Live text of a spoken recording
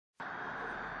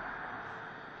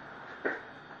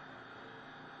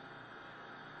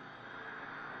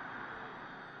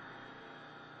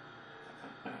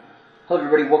Hello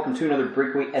everybody, welcome to another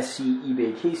Breakaway SC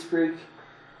eBay case break.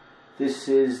 This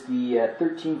is the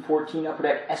 1314 Upper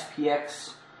Deck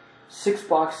SPX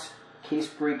 6-box case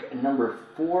break number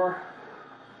 4.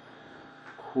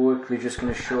 Quickly just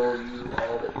going to show you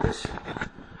all that this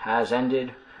has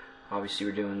ended. Obviously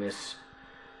we're doing this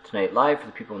tonight live for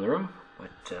the people in the room,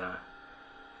 but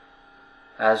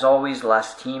as always, the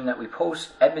last team that we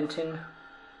post, Edmonton,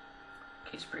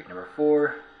 case break number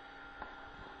 4.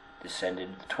 This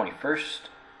ended the 21st,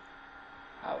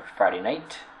 Friday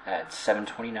night at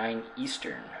 7:29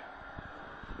 Eastern.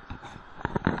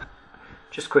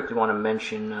 Just quickly want to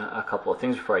mention a couple of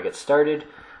things before I get started.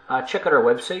 Check out our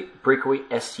website,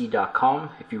 breakawaysc.com.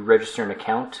 If you register an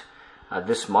account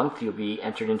this month, you'll be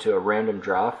entered into a random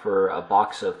draw for a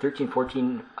box of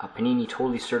 1314 Panini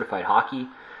Totally Certified Hockey.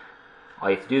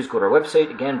 All you have to do is go to our website,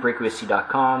 again,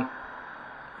 breakawaysc.com.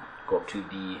 Go up to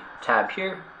the tab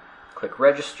here. Click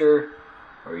register,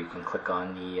 or you can click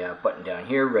on the button down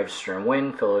here, register and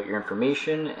win, fill out your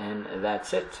information, and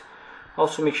that's it.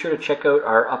 Also make sure to check out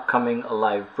our upcoming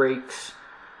live breaks.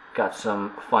 Got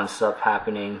some fun stuff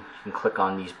happening. You can click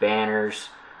on these banners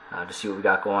to see what we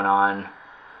got going on,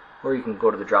 or you can go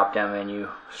to the drop down menu,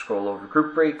 scroll over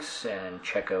group breaks, and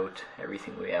check out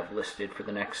everything we have listed for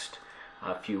the next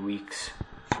few weeks.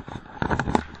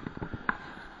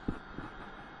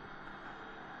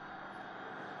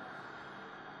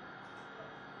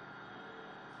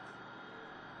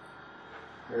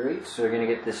 Alright, so we're going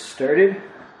to get this started.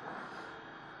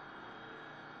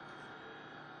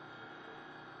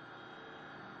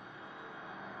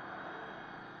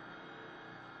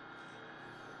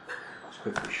 Let's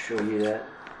quickly show you that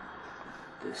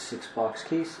the 6-box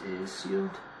case is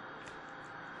sealed.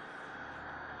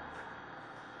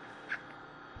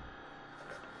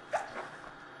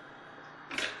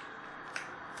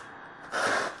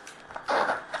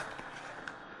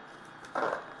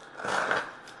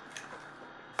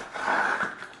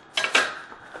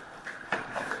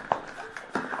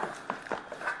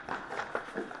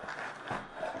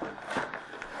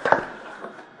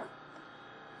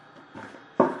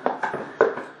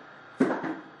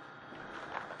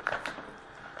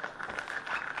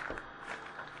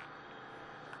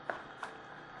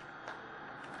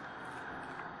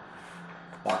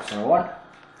 Box number 1.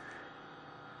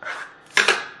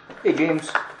 Hey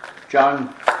James,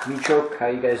 John, Michok, how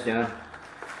you guys doing?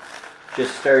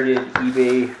 Just started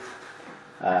eBay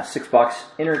 6-box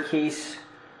inner case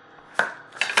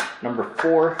number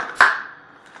 4.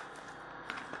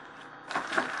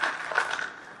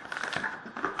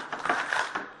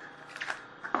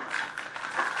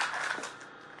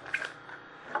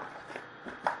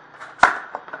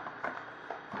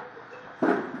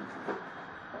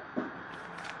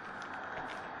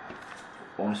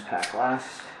 Bonus pack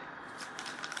last.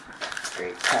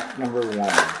 Great, pack number 1.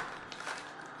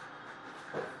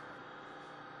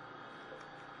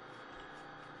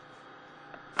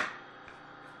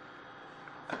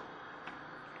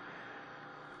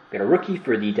 Got a rookie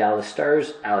for the Dallas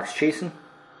Stars, Alex Chasen.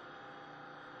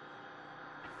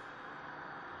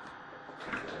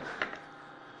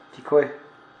 Decoy.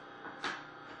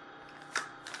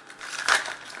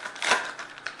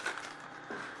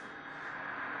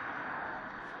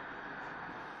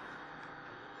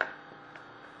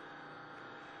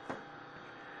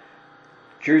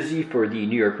 Jersey for the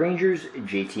New York Rangers,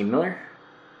 JT Miller.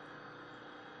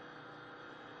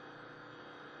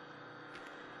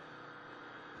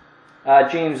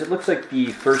 James, it looks like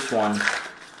the first one,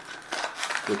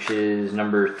 which is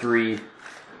number 3,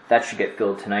 that should get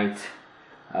filled tonight.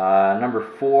 Number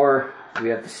 4, we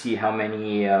have to see how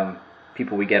many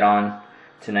people we get on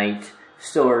tonight.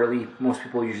 Still early. Most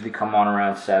people usually come on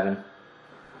around 7.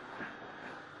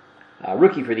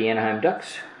 Rookie for the Anaheim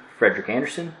Ducks, Frederik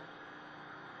Andersen.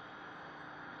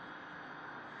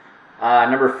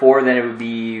 Number 4, then it would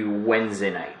be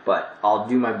Wednesday night, but I'll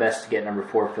do my best to get number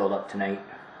 4 filled up tonight.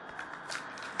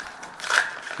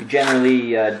 We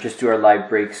generally just do our live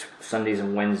breaks Sundays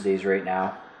and Wednesdays right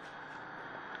now.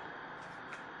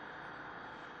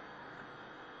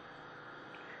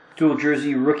 Dual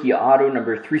jersey rookie auto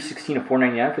number 316 of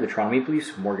 499 for the Toronto Maple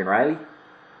Leafs, Morgan Riley.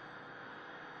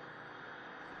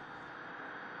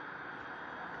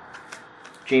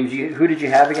 James, who did you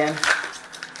have again?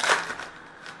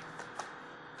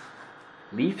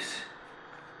 Leafs.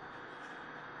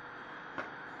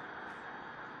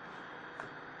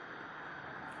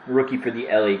 Rookie for the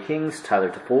LA Kings, Tyler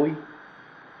Toffoli.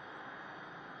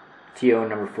 TO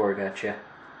number 4, gotcha.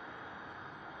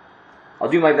 I'll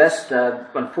do my best.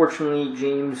 Unfortunately,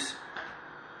 James,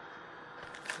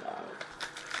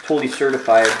 totally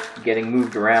certified getting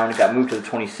moved around. It got moved to the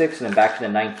 26th and then back to the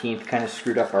 19th. Kind of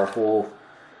screwed up our whole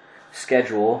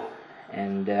schedule.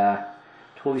 And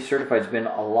Totally Certified's been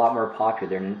a lot more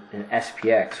popular than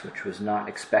SPX, which was not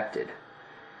expected.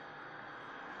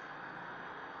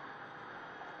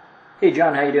 Hey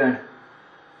John, how you doing?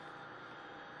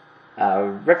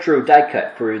 Retro die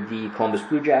cut for the Columbus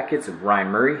Blue Jackets of Ryan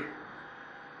Murray.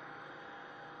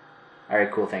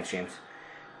 Alright, cool, thanks James.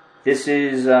 This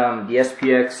is the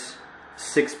SPX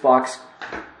 6-box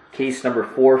case number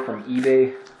 4 from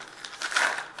eBay.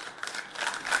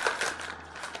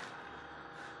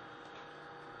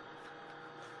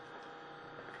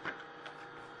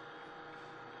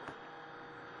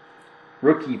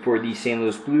 Rookie for the St.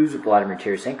 Louis Blues with Vladimir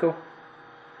Tarasenko.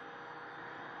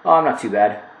 Oh, not too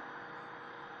bad.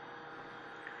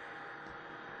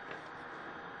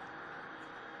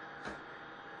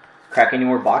 Crack any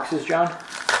more boxes, John?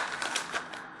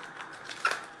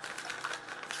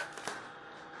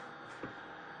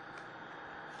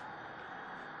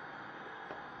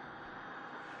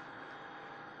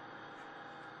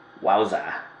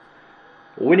 Wowza.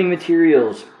 Winning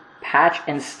materials. Patch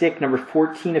and stick number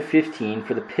 14 of 15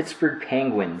 for the Pittsburgh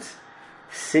Penguins.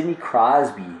 Sidney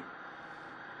Crosby.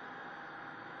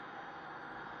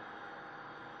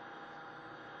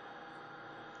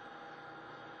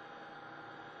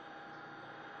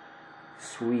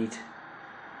 Sweet.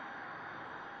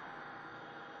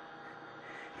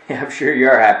 Yeah, I'm sure you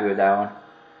are happy with that one.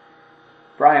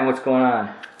 Brian, what's going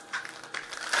on?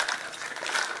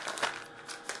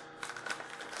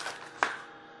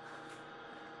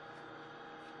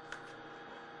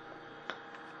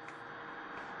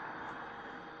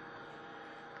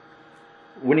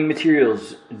 Winning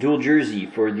materials, dual jersey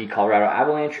for the Colorado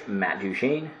Avalanche, Matt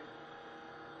Duchene.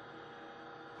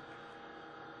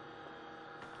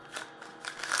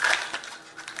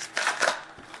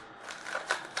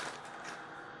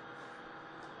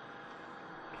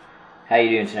 How you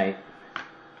doing tonight?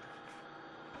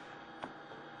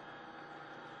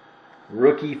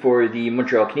 Rookie for the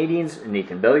Montreal Canadiens,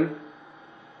 Nathan Bellew.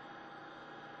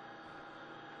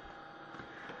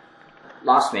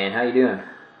 Lost Man, how you doing?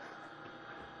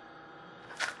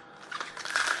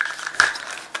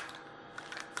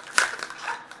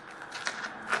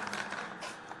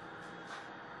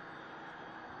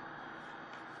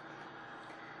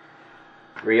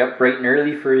 Were you up bright and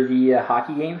early for the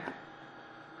hockey game?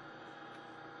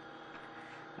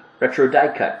 Retro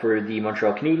die cut for the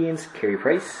Montreal Canadiens, Carey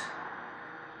Price.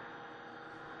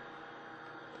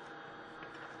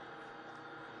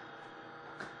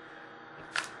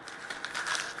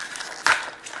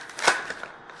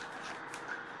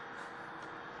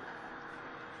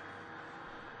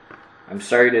 I'm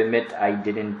sorry to admit I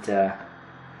didn't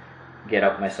get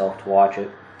up myself to watch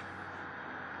it.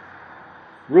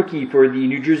 Rookie for the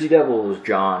New Jersey Devils,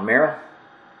 John Merrill.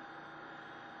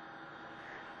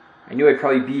 I knew I'd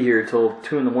probably be here till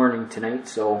 2 in the morning tonight,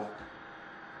 so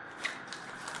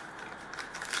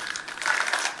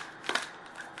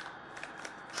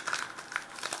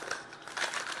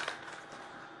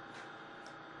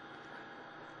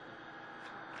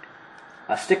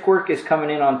stick work is coming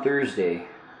in on Thursday.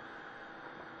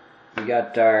 We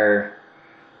got our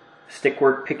stick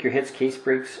work pick your hits case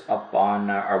breaks up on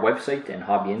our website and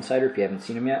Hobby Insider if you haven't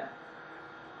seen them yet.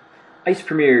 Ice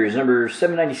Premieres number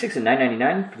 796 and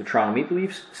 999 for the Toronto Maple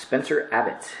Leafs, Spencer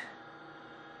Abbott.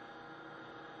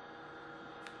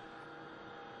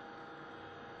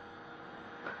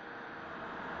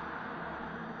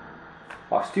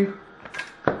 Box 2.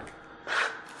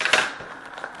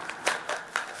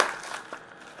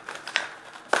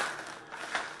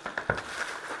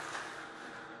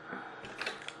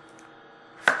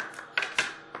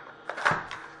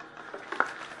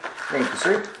 Thank you,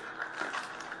 sir.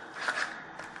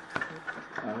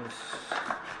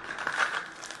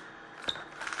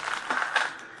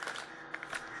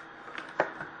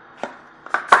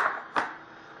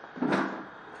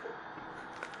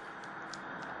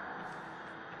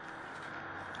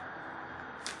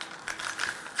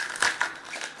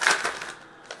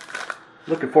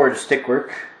 Looking forward to stick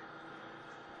work.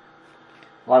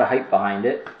 A lot of hype behind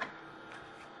it.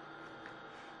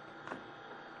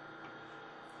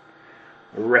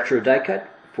 A retro die cut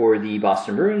for the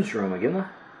Boston Bruins, Roma McGinley.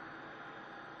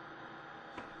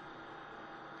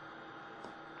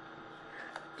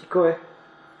 Decoy.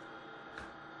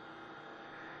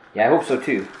 Yeah, I hope so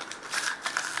too.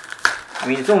 I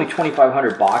mean, it's only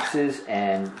 2,500 boxes,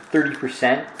 and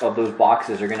 30% of those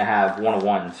boxes are going to have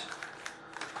 1-of-1s.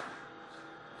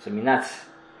 So, I mean, that's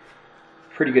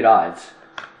pretty good odds.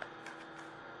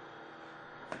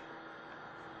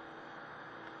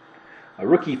 A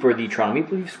rookie for the Toronto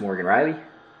Maple Leafs, Morgan Riley.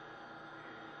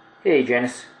 Hey,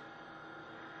 Janice.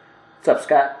 What's up,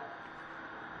 Scott?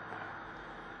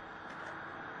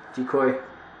 Decoy.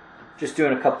 Just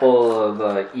doing a couple of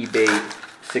eBay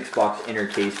 6-box inner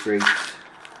case breaks.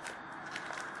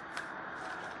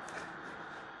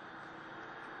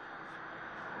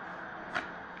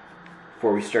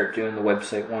 Before we start doing the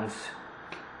website ones.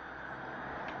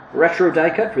 Retro die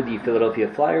cut for the Philadelphia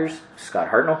Flyers, Scott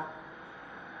Hartnell.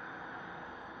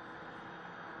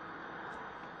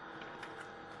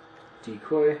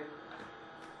 Decoy.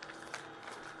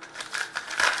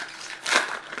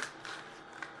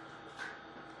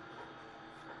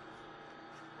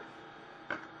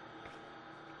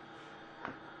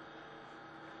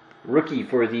 Rookie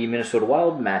for the Minnesota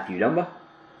Wild, Matthew Dumba.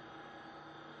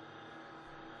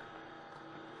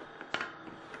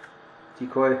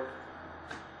 Decoy.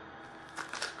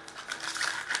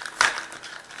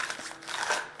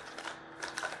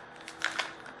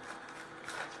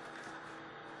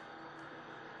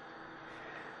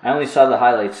 I only saw the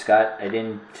highlights, Scott. I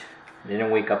didn't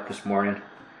wake up this morning.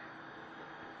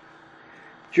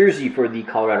 Jersey for the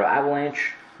Colorado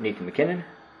Avalanche, Nathan McKinnon.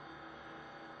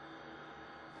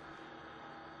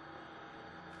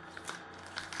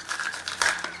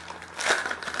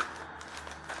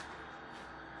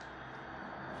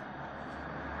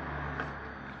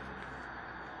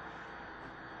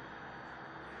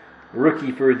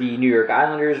 Rookie for the New York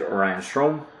Islanders, Orion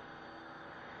Strome.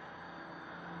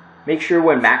 Make sure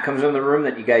when Matt comes in the room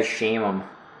that you guys shame him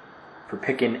for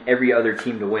picking every other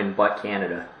team to win but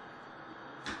Canada.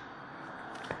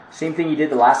 Same thing he did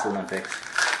the last Olympics.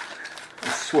 I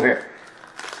swear.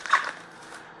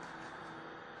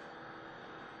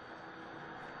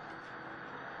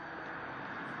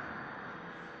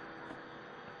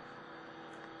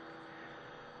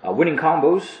 Winning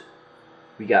combos.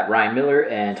 We got Ryan Miller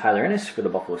and Tyler Ennis for the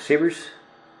Buffalo Sabres.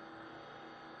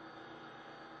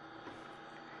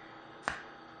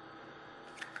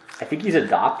 I think he's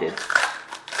adopted.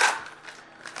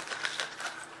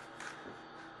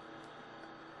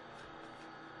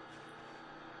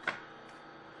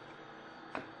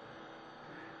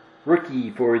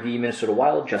 Rookie for the Minnesota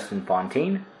Wild, Justin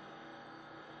Fontaine.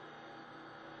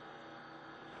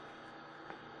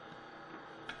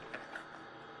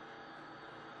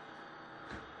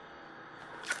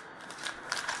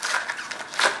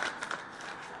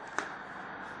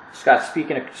 Scott,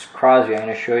 speaking of Crosby, I'm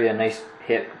going to show you a nice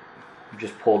hit you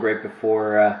just pulled right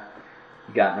before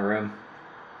you got in the room.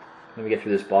 Let me get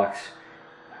through this box.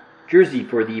 Jersey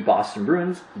for the Boston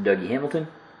Bruins, Dougie Hamilton.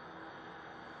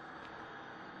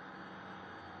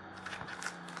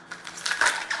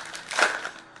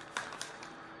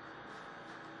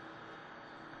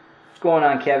 What's going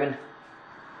on, Kevin?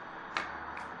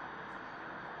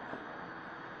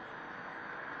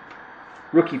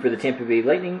 Rookie for the Tampa Bay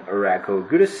Lightning, Radko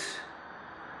Gudas.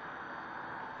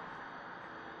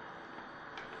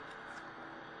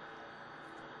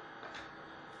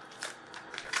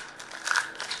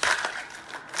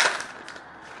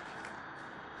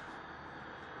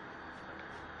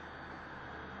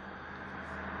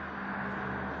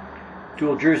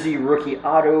 Dual jersey rookie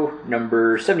auto,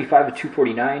 number 75 of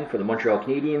 249 for the Montreal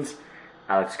Canadiens,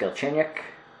 Alex Galchenyuk.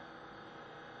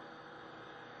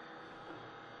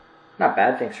 Not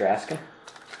bad, thanks for asking.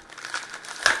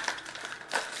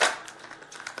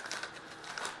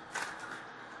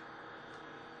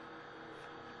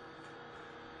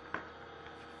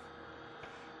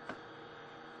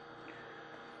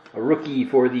 A rookie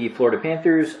for the Florida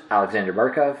Panthers, Alexander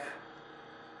Barkov.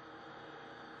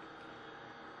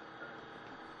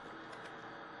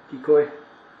 Decoy.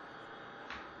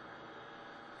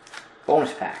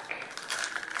 Bonus pack.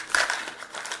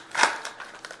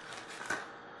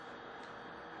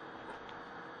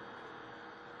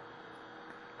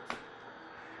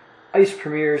 Ice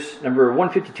Premiers, number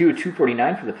 152 of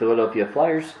 249 for the Philadelphia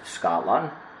Flyers, Scott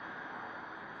Laughton.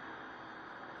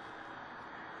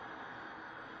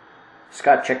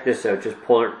 Scott, check this out. Just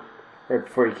pulled it right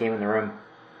before he came in the room.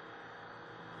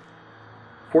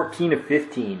 14 of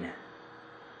 15.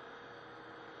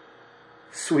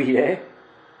 Sweet, eh?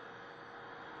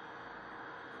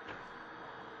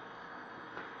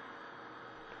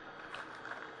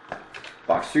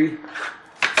 Box 3.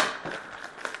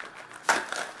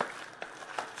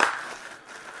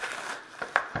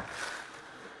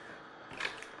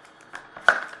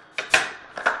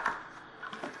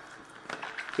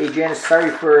 Hey Janice,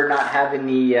 sorry for not having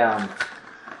the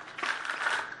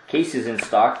cases in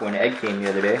stock when Ed came the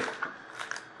other day.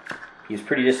 He was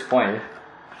pretty disappointed.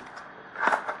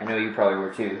 I know you probably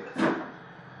were too.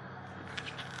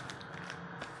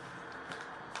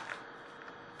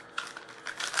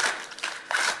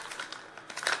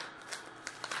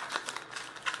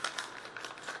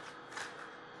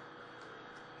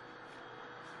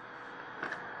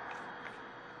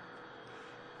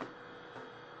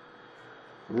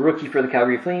 Rookie for the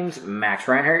Calgary Flames, Max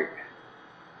Reinhart.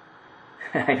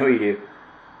 I know you do.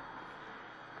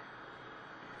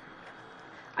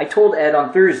 I told Ed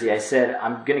on Thursday, I said,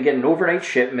 I'm going to get an overnight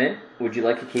shipment. Would you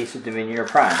like a case of Dominion or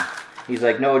Prime? He's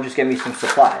like, no, just get me some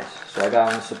supplies. So I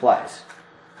got him the supplies.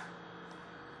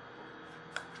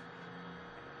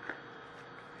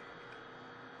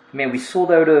 Man, we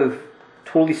sold out of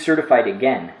Totally Certified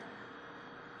again.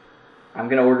 I'm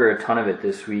going to order a ton of it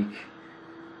this week.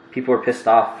 People are pissed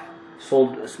off.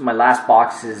 Sold my last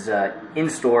boxes in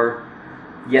store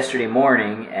yesterday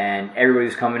morning, and everybody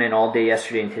was coming in all day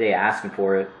yesterday and today asking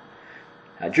for it.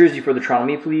 Jersey for the Toronto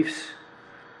Maple Leafs,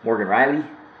 Morgan Riley.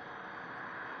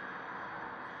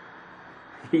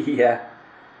 Yeah,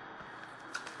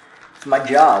 it's my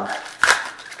job.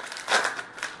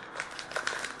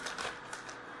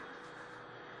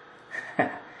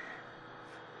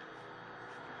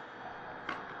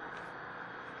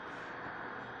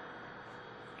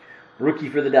 Rookie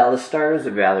for the Dallas Stars,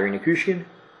 Valeri Nichushkin.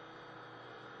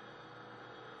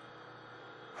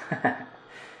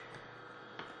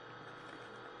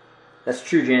 That's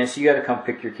true, Janice. You gotta come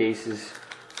pick your cases.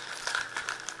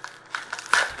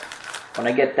 When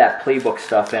I get that playbook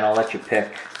stuff in, I'll let you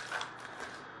pick.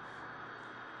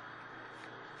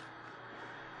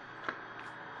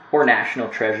 Or National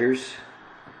Treasures,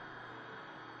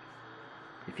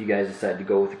 if you guys decide to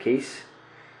go with a case.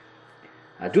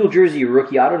 Dual jersey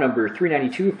rookie auto number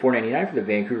 392, 499 for the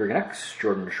Vancouver Canucks,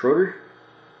 Jordan Schroeder.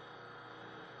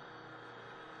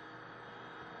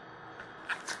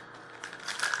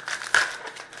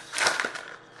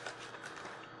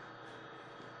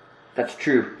 That's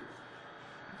true.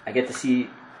 I get to see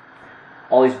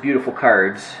all these beautiful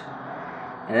cards,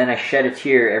 and then I shed a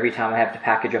tear every time I have to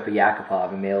package up a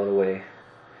Yakupov and mail it away.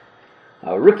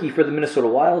 Rookie for the Minnesota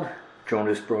Wild,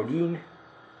 Jonas Brodin.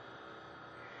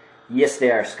 Yes,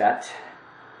 they are, Scott.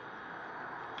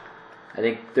 I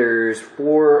think there's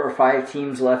 4 or 5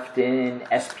 teams left in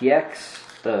SPX,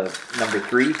 the number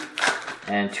 3,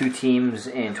 and 2 teams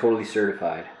in Totally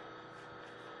Certified.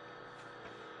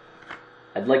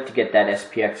 I'd like to get that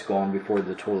SPX going before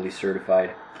the Totally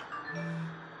Certified.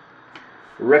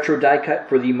 Retro die cut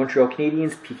for the Montreal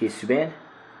Canadiens, PK Subban.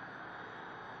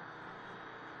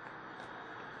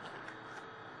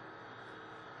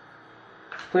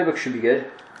 Playbook should be good.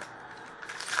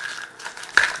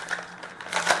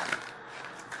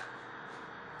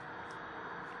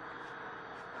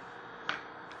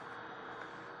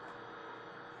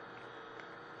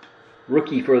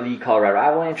 Rookie for the Colorado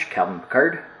Avalanche, Calvin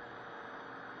Pickard.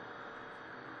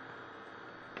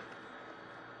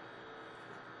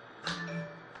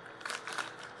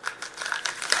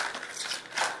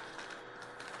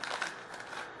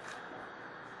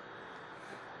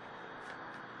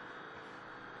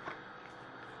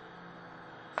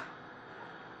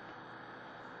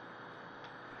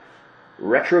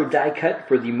 Retro die cut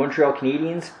for the Montreal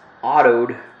Canadiens,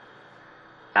 autoed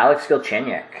Alex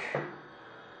Galchenyuk.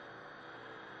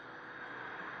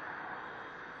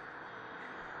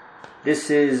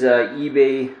 This is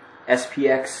eBay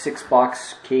SPX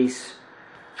 6-box case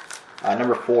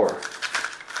number 4.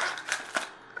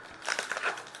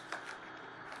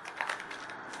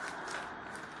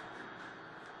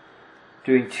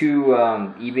 Doing 2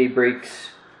 eBay breaks,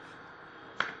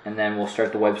 and then we'll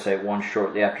start the website one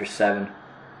shortly after 7.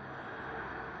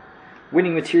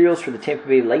 Winning materials for the Tampa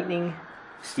Bay Lightning,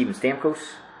 Steven Stamkos.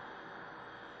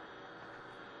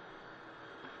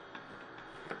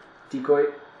 Decoy.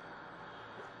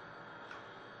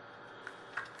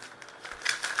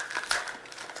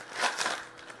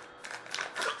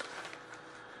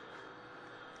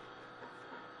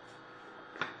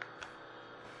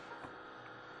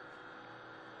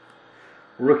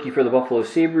 Rookie for the Buffalo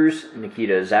Sabres,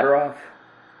 Nikita Zadorov.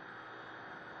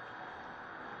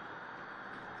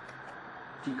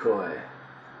 Decoy.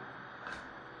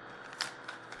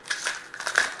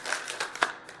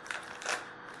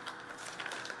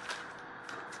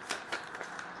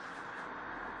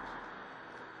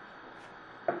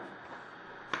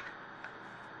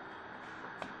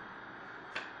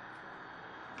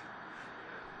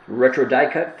 Retro die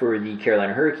cut for the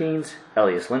Carolina Hurricanes,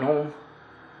 Elias Lindholm.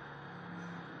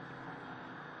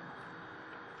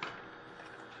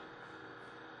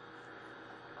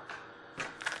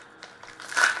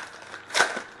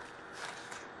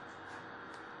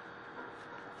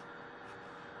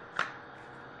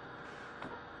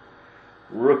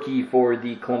 Rookie for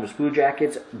the Columbus Blue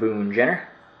Jackets, Boone Jenner.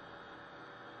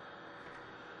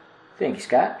 Thank you,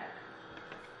 Scott.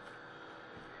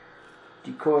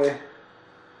 Decoy.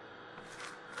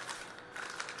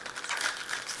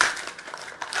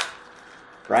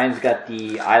 Brian's got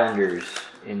the Islanders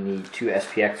in the 2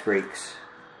 SPX breaks.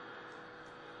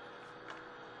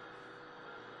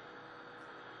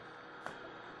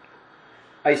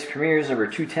 Ice Premiers number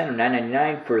 210 of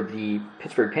 999 for the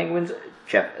Pittsburgh Penguins,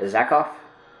 Jeff Zakoff.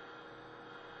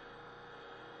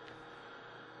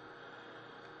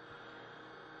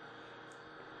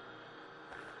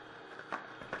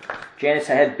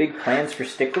 Janice, I had big plans for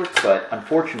Stickworks, but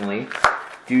unfortunately,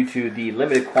 due to the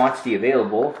limited quantity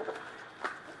available,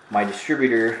 my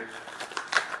distributor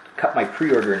cut my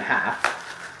pre-order in half,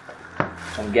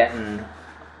 so I'm getting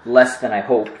less than I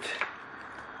hoped.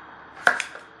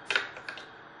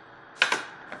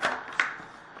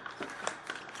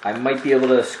 I might be able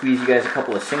to squeeze you guys a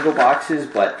couple of single boxes,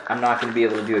 but I'm not going to be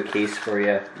able to do a case for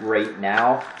you right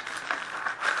now.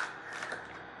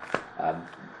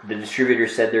 The distributor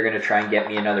said they're going to try and get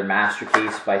me another master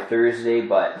case by Thursday,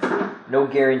 but no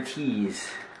guarantees.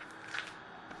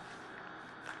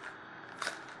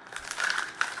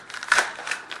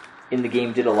 In the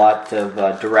Game did a lot of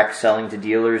direct selling to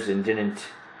dealers, and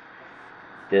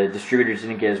the distributors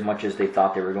didn't get as much as they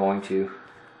thought they were going to.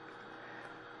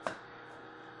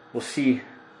 We'll see.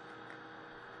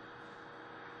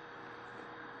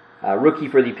 Rookie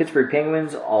for the Pittsburgh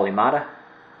Penguins, Alimata.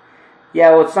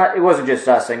 Yeah, well, it wasn't just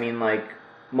us. I mean, like,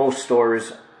 most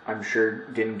stores, I'm sure,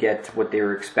 didn't get what they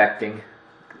were expecting.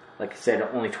 Like I said,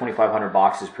 only 2,500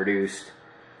 boxes produced.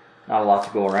 Not a lot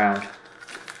to go around.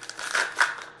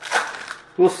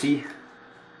 We'll see.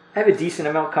 I have a decent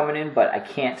amount coming in, but I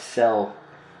can't sell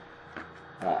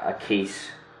a case.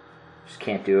 Just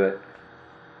can't do it.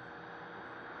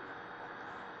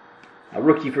 A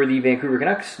rookie for the Vancouver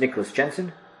Canucks, Nicholas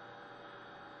Jensen.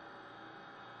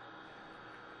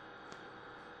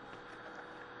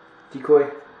 Decoy.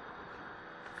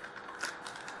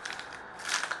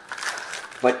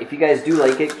 But if you guys do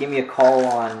like it, give me a call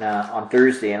on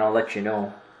Thursday and I'll let you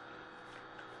know.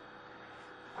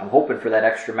 I'm hoping for that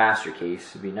extra master case.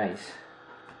 It'd be nice.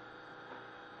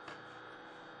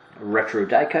 A retro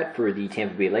die cut for the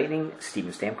Tampa Bay Lightning,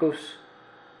 Steven Stamkos.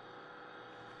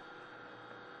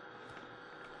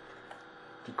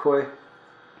 Decoy.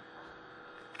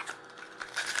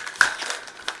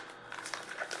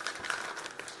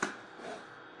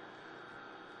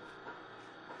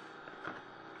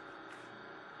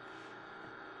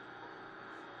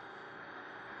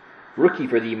 Rookie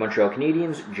for the Montreal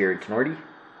Canadiens, Jared Tenorti.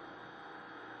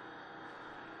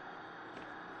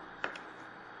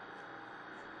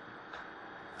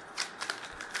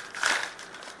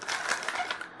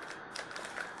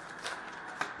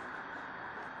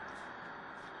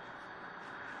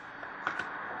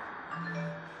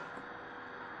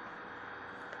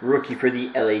 Rookie for the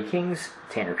LA Kings,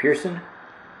 Tanner Pearson.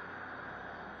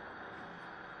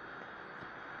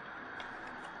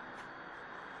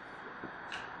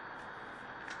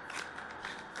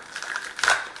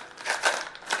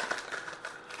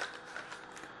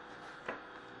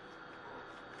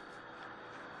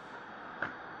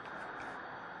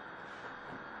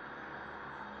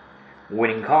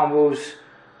 Winning combos,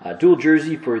 dual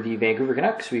jersey for the Vancouver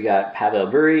Canucks. We got Pavel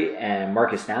Bure and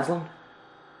Marcus Naslund.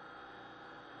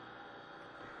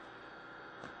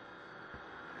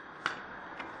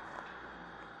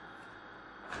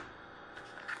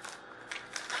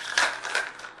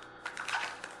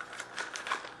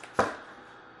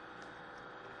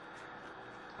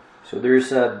 So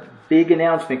there's a big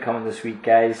announcement coming this week,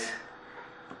 guys.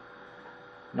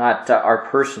 Not our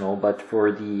personal, but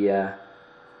for the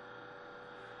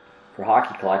for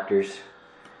hockey collectors.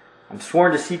 I'm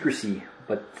sworn to secrecy,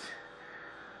 but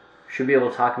should be able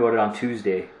to talk about it on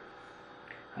Tuesday.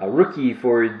 A rookie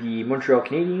for the Montreal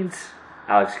Canadiens,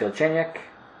 Alex Galchenyuk.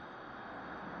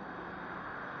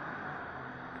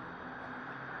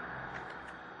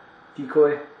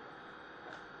 Decoy.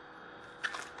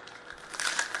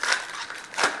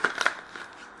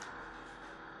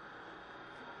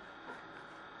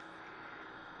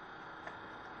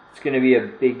 It's going to be a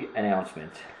big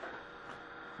announcement.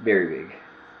 Very big.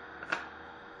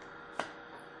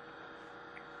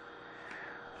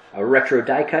 A retro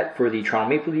die cut for the Toronto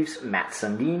Maple Leafs, Matt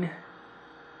Sundin.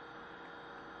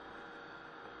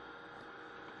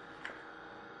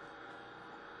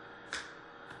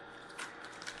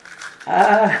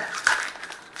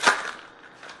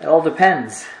 It all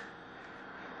depends.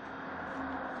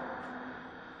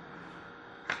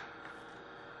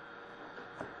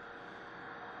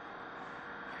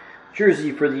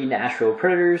 Jersey for the Nashville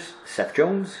Predators, Seth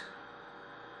Jones.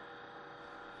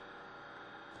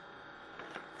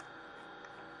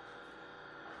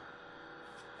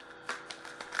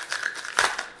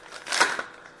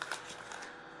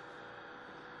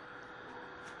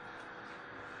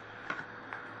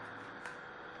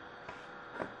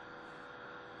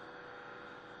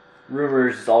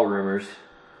 Rumors, it's all rumors.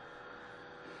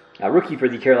 Rookie for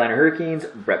the Carolina Hurricanes,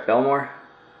 Brett Belmore.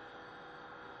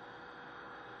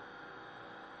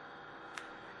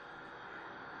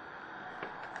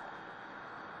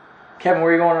 Kevin,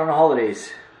 where are you going on the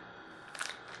holidays?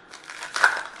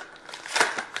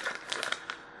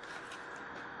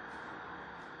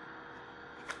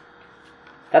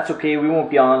 That's okay, we won't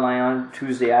be online on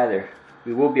Tuesday either.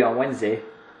 We will be on Wednesday.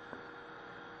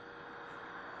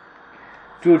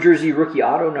 Dual jersey rookie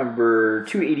auto number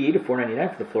 288 of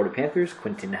 499 for the Florida Panthers,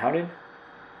 Quinton Howden.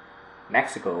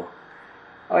 Mexico.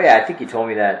 Oh yeah, I think you told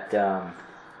me that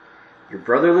your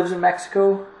brother lives in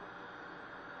Mexico.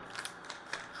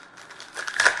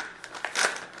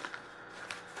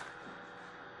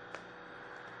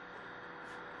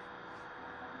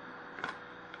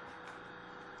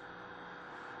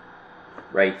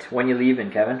 Right. When you leaving,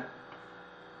 Kevin?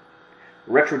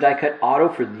 Retro die cut auto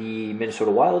for the Minnesota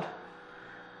Wild,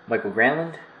 Michael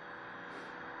Granlund.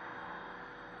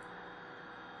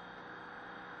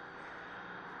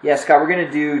 Yeah, Scott, we're going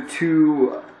to do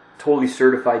 2 totally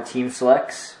certified team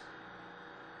selects.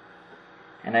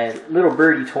 And little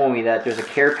birdie told me that there's a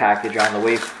care package on the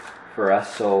way for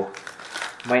us, so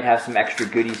might have some extra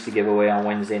goodies to give away on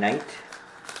Wednesday night.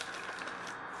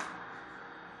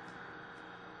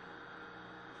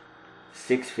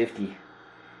 $6.50.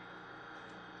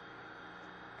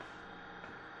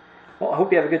 Well, I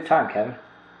hope you have a good time, Kevin.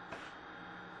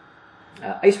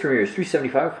 Ice Premiers,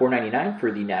 $375, $499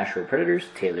 for the Nashville Predators,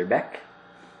 Taylor Beck.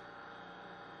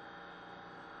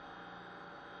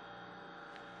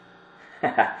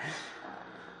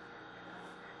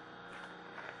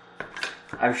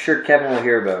 I'm sure Kevin will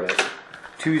hear about it.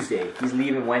 Tuesday. He's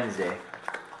leaving Wednesday.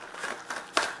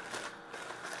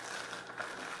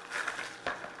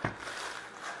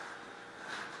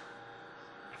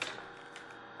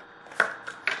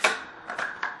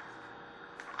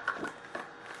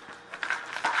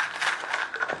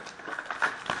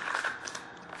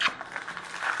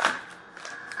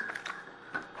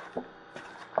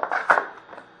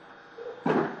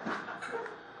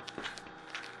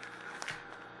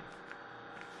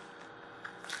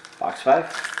 Box 5.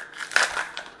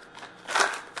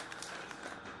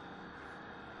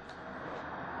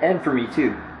 And for me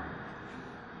too.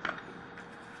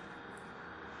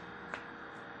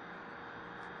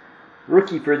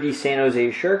 Rookie for the San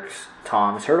Jose Sharks,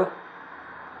 Thomas Hertl.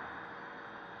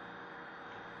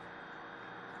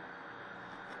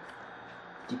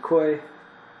 Decoy.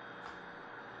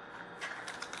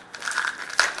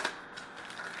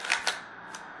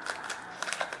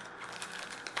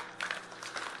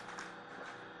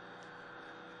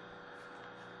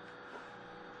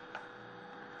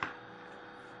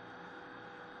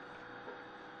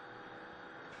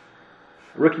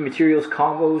 Rookie materials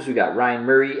combos, we got Ryan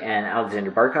Murray and Alexander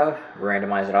Barkov.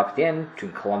 Randomize it off at the end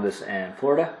between Columbus and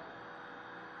Florida.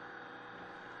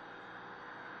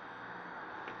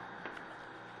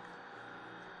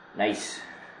 Nice.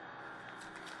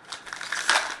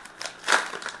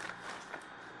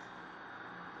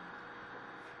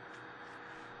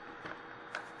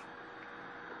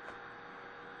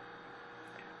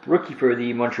 Rookie for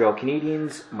the Montreal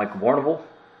Canadiens, Michael Bournival.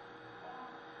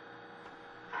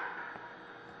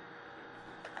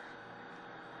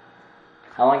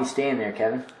 How long are you staying there,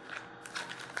 Kevin?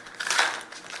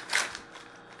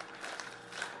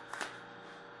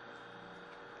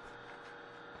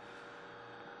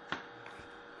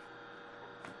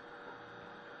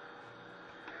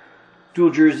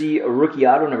 Dual jersey, a rookie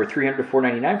auto, number 300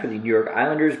 $499 for the New York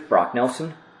Islanders, Brock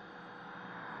Nelson.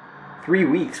 3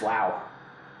 weeks, wow.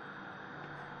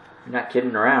 You're not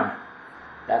kidding around.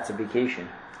 That's a vacation.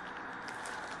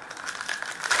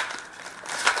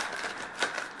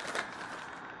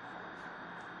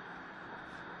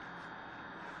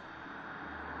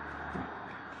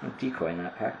 No decoy in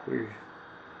that pack. Weird.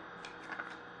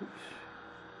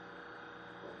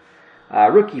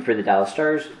 Rookie for the Dallas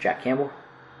Stars, Jack Campbell.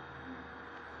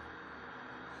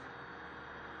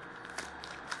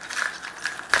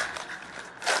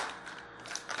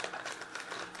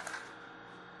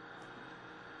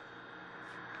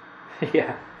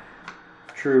 Yeah,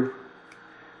 true.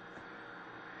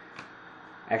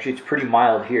 Actually, it's pretty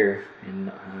mild here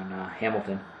in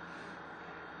Hamilton.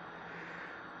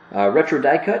 Retro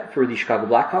die cut for the Chicago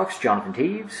Blackhawks, Jonathan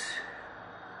Taves.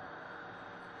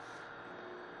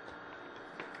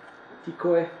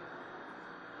 Decoy.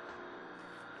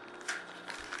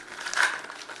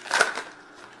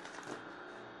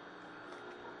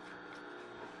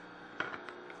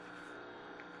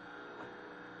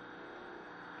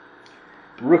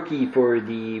 Rookie for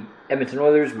the Edmonton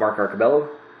Oilers, Mark Arcabello.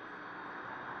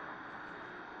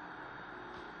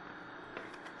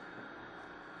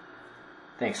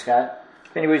 Thanks, Scott.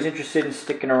 If anybody's interested in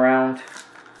sticking around,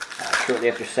 shortly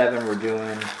after 7, we're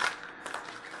doing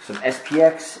some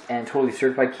SPX and totally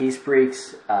certified case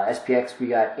breaks. SPX, we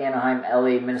got Anaheim,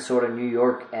 LA, Minnesota, New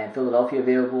York, and Philadelphia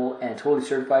available. And totally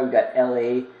certified, we got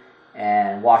LA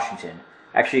and Washington.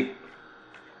 Actually,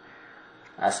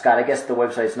 Scott, I guess the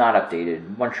website's not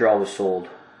updated. Montreal was sold.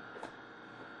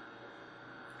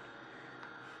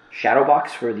 Shadowbox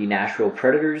for the Nashville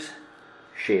Predators,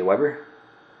 Shea Weber.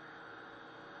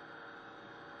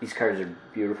 These cards are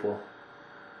beautiful.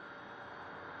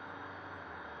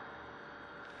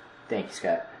 Thank you,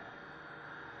 Scott.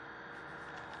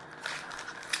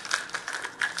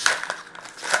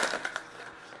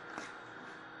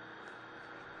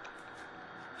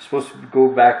 Supposed to go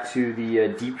back to the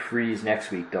deep freeze next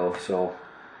week, though, so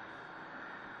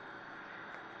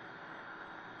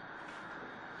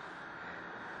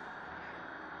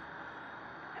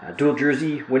dual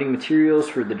jersey winning materials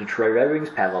for the Detroit Red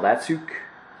Wings, Pavel Datsyuk.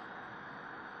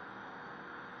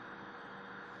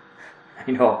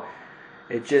 I know,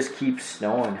 it just keeps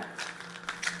snowing.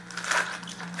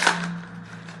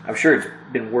 I'm sure it's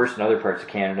been worse in other parts of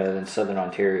Canada than southern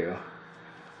Ontario.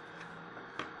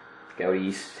 Out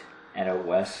east and out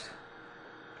west.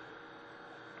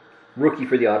 Rookie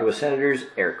for the Ottawa Senators,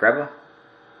 Eric Greba.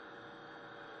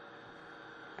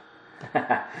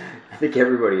 I think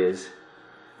everybody is.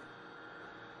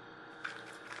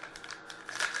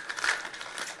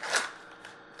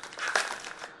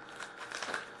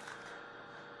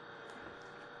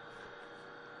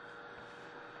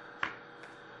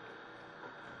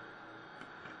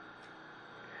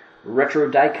 Retro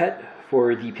die cut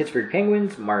for the Pittsburgh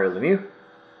Penguins, Mario Lemieux.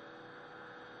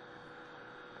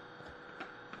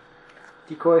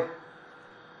 Decoy.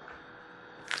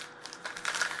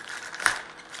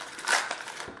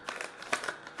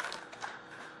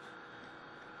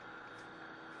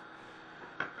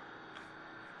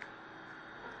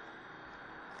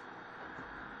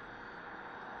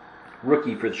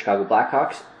 Rookie for the Chicago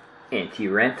Blackhawks, Antti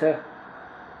Ranta.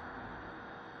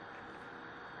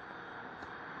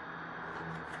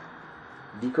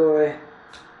 Decoy.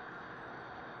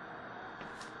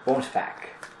 Bonus pack.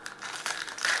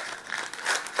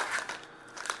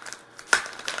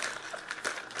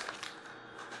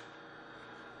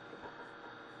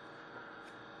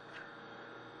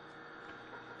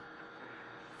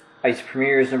 Ice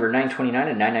Premiers number 929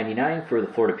 and 999 for the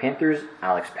Florida Panthers,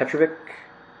 Alex Petrovic.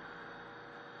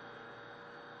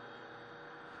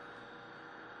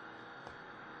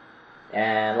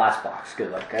 And last box.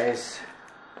 Good luck, guys.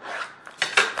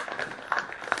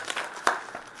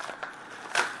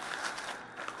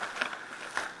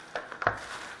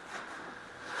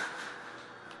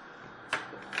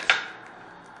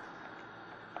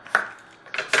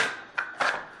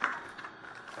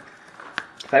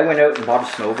 If I went out and bought a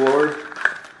snowboard,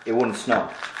 it wouldn't snow.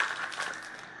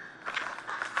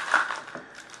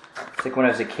 It's like when I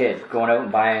was a kid, going out and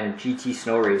buying a GT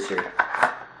snow racer,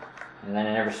 and then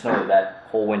it never snowed that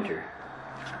whole winter.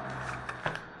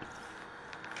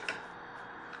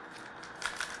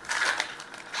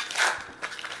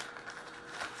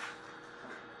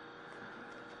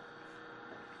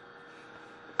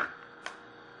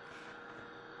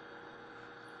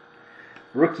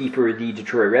 Rookie for the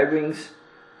Detroit Red Wings,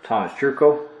 Thomas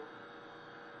Turco.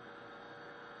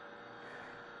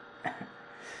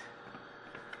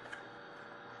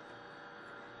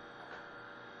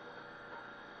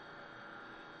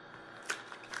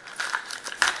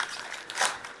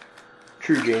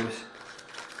 True James.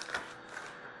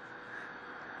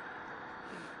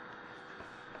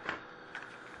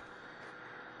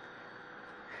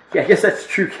 Yeah, I guess that's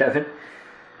true, Kevin.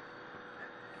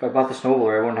 If I bought the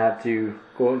snowblower, I wouldn't have to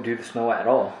go out and do the snow at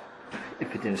all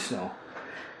if it didn't snow.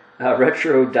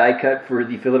 Retro die cut for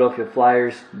the Philadelphia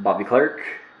Flyers, Bobby Clark.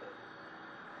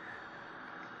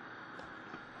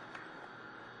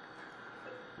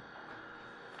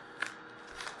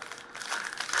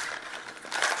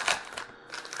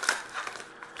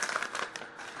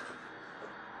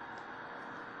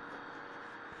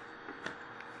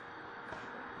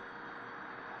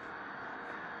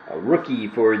 A rookie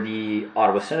for the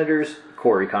Ottawa Senators,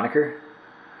 Corey Conacher.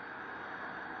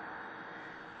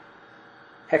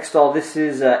 Hextall, this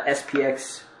is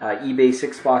SPX eBay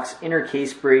 6-box inner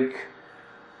case break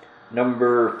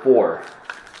number 4.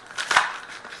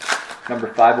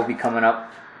 Number 5 will be coming up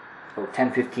about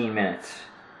 10-15 minutes.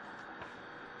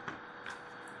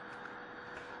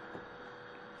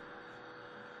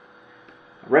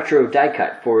 Retro die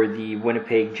cut for the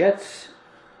Winnipeg Jets,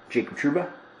 Jacob Trouba.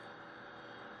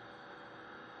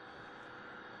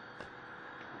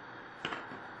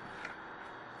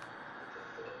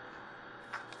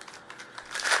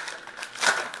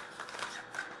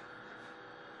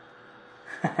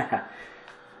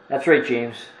 That's right,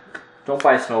 James. Don't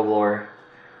buy a snowblower.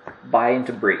 Buy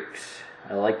into brakes.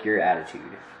 I like your attitude.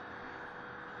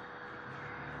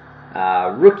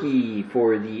 Rookie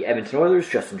for the Edmonton Oilers,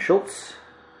 Justin Schultz.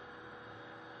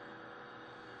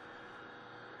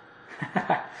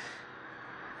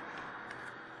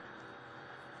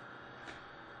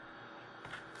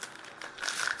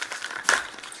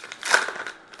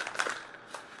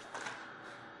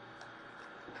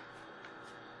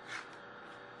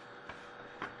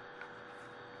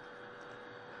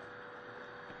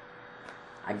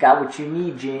 I got what you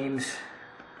need, James.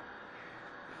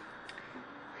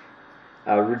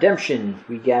 Redemption.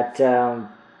 We got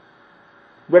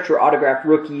retro autographed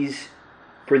rookies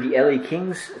for the LA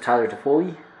Kings, Tyler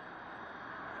Toffoli.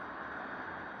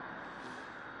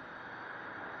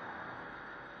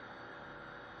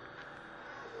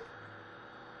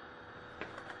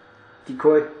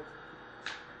 Decoy.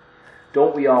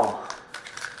 Don't we all?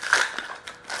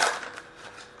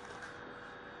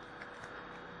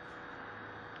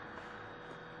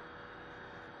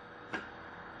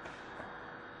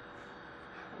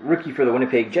 Rookie for the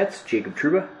Winnipeg Jets, Jacob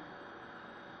Trouba.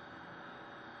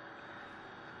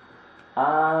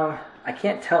 I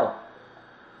can't tell.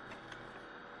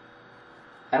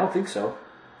 I don't think so.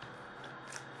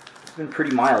 It's been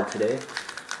pretty mild today.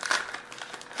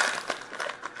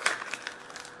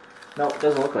 No, it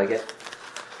doesn't look like it.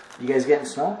 You guys getting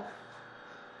snow?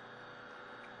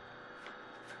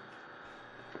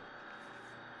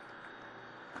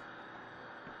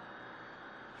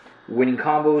 Winning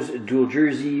combos, dual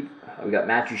jersey. We got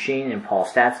Matt Duchene and Paul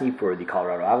Stastny for the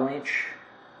Colorado Avalanche.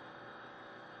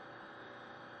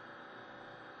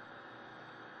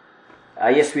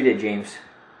 Yes, we did, James.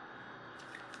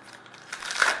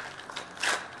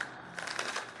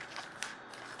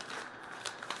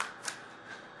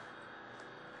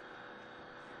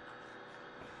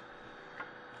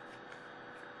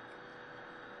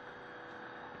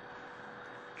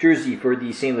 Jersey for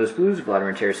the St. Louis Blues,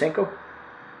 Vladimir Tarasenko.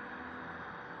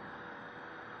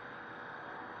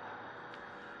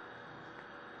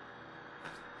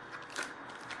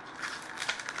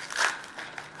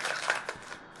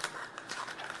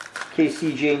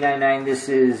 KCJ99, this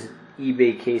is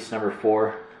eBay case number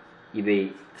 4,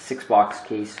 eBay 6-box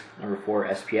case number 4,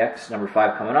 SPX, number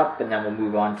 5 coming up, and then we'll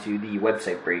move on to the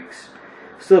website breaks.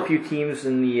 Still a few teams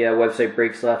in the website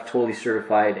breaks left, totally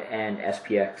certified and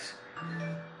SPX.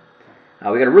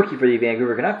 We got a rookie for the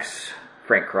Vancouver Canucks,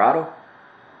 Frank Corrado.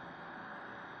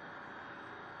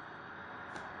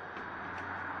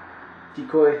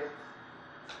 Decoy.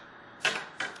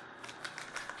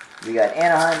 We got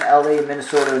Anaheim, LA,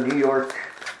 Minnesota, New York,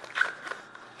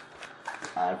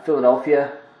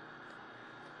 Philadelphia,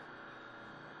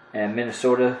 and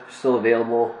Minnesota still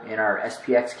available in our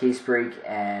SPX case break,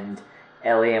 and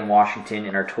LA and Washington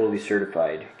in our totally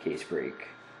certified case break.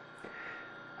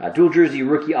 Dual jersey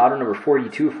rookie auto number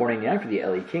 42 of 499 for the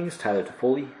LA Kings, Tyler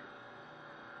Toffoli.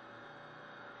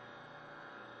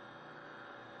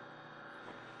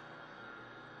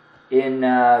 In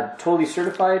totally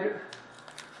certified,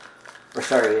 or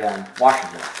sorry,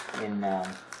 Washington in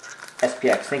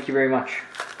SPX. Thank you very much.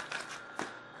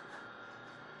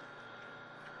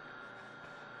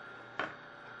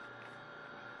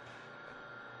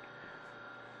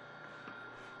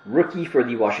 Rookie for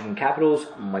the Washington Capitals,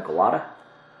 Michael Latta.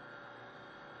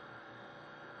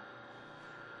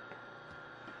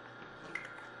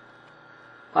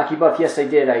 Hockey Buff, yes I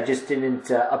did. I just didn't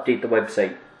update the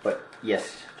website. But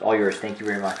yes, it's all yours. Thank you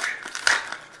very much.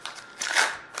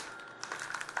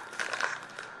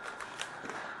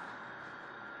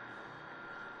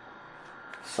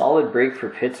 Solid break for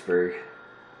Pittsburgh.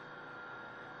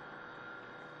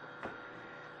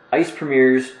 Ice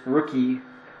Premiers, rookie,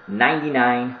 19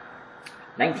 of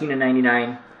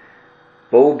 99,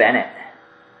 Bo Bennett.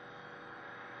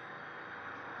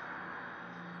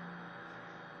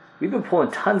 We've been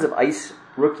pulling tons of ice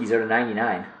rookies out of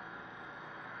 99.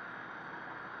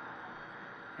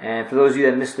 And for those of you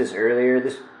that missed this earlier,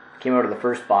 this came out of the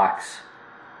first box.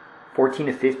 14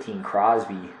 of 15,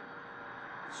 Crosby.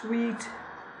 Sweet.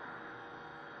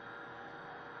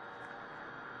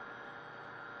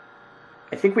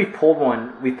 I think we pulled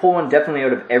one. We pulled one definitely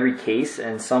out of every case,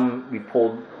 and some we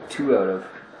pulled 2 out of.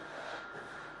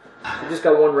 We just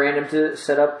got one random to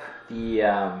set up.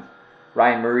 The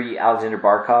Ryan Murray, Alexander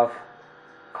Barkov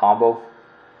combo.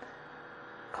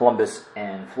 Columbus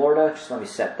and Florida. Just let me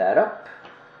set that up.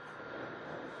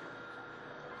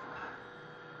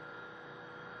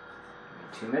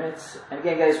 Give me 2 minutes. And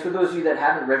again, guys, for those of you that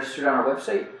haven't registered on our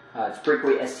website, it's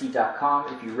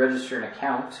breakawaysc.com. If you register an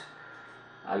account,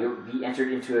 You'll be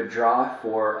entered into a draw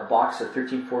for a box of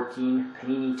 1314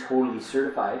 Panini Totally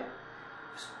Certified.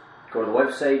 Just go to the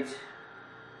website,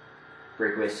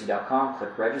 breakawaysc.com,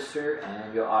 click register,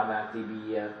 and you'll automatically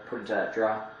be put into that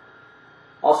draw.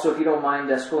 Also, if you don't mind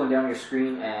scrolling down your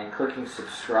screen and clicking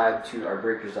subscribe to our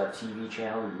Breakers.tv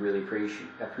channel, we really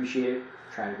appreciate it.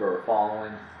 We're trying to grow our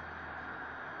following.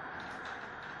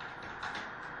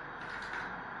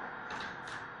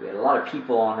 We had a lot of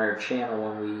people on our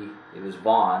channel when it was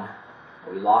Vaughn.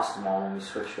 We lost them all when we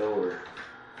switched over.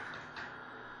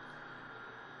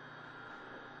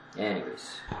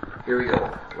 Anyways, here we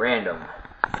go. Random.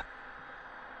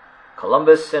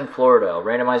 Columbus and Florida. I'll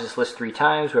randomize this list 3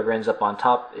 times. Whoever ends up on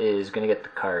top is going to get the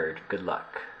card. Good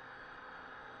luck.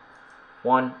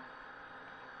 1,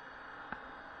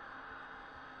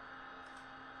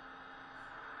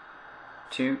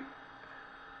 2,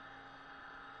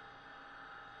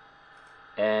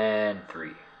 and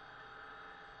 3.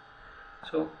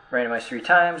 So, randomize 3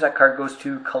 times. That card goes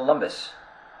to Columbus.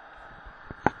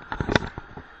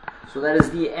 So that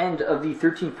is the end of the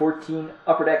 1314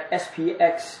 Upper Deck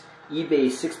SPX eBay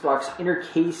 6-box inner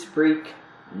case break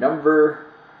number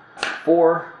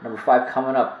 4. Number 5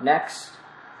 coming up next.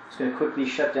 Just going to quickly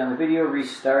shut down the video,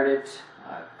 restart it,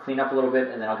 clean up a little bit,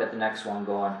 and then I'll get the next one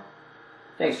going.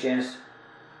 Thanks, Janice.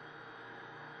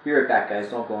 Be right back, guys.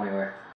 Don't go anywhere.